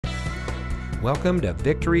Welcome to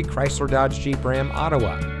Victory Chrysler Dodge Jeep Ram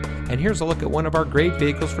Ottawa. And here's a look at one of our great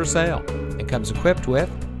vehicles for sale. It comes equipped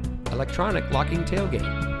with electronic locking tailgate,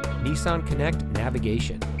 Nissan Connect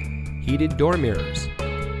navigation, heated door mirrors,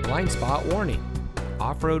 blind spot warning,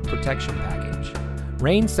 off-road protection package,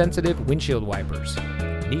 rain-sensitive windshield wipers,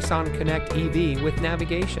 Nissan Connect EV with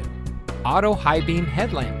navigation, auto high beam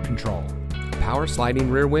headlamp control, power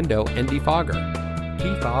sliding rear window and defogger,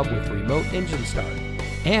 key fob with remote engine start,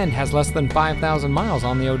 and has less than 5,000 miles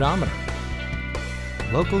on the odometer.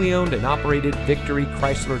 Locally owned and operated Victory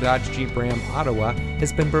Chrysler Dodge Jeep Ram Ottawa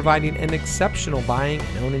has been providing an exceptional buying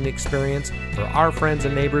and owning experience for our friends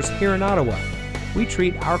and neighbors here in Ottawa. We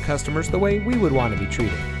treat our customers the way we would want to be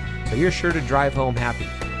treated, so you're sure to drive home happy.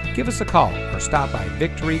 Give us a call or stop by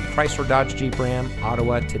Victory Chrysler Dodge Jeep Ram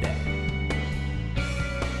Ottawa today.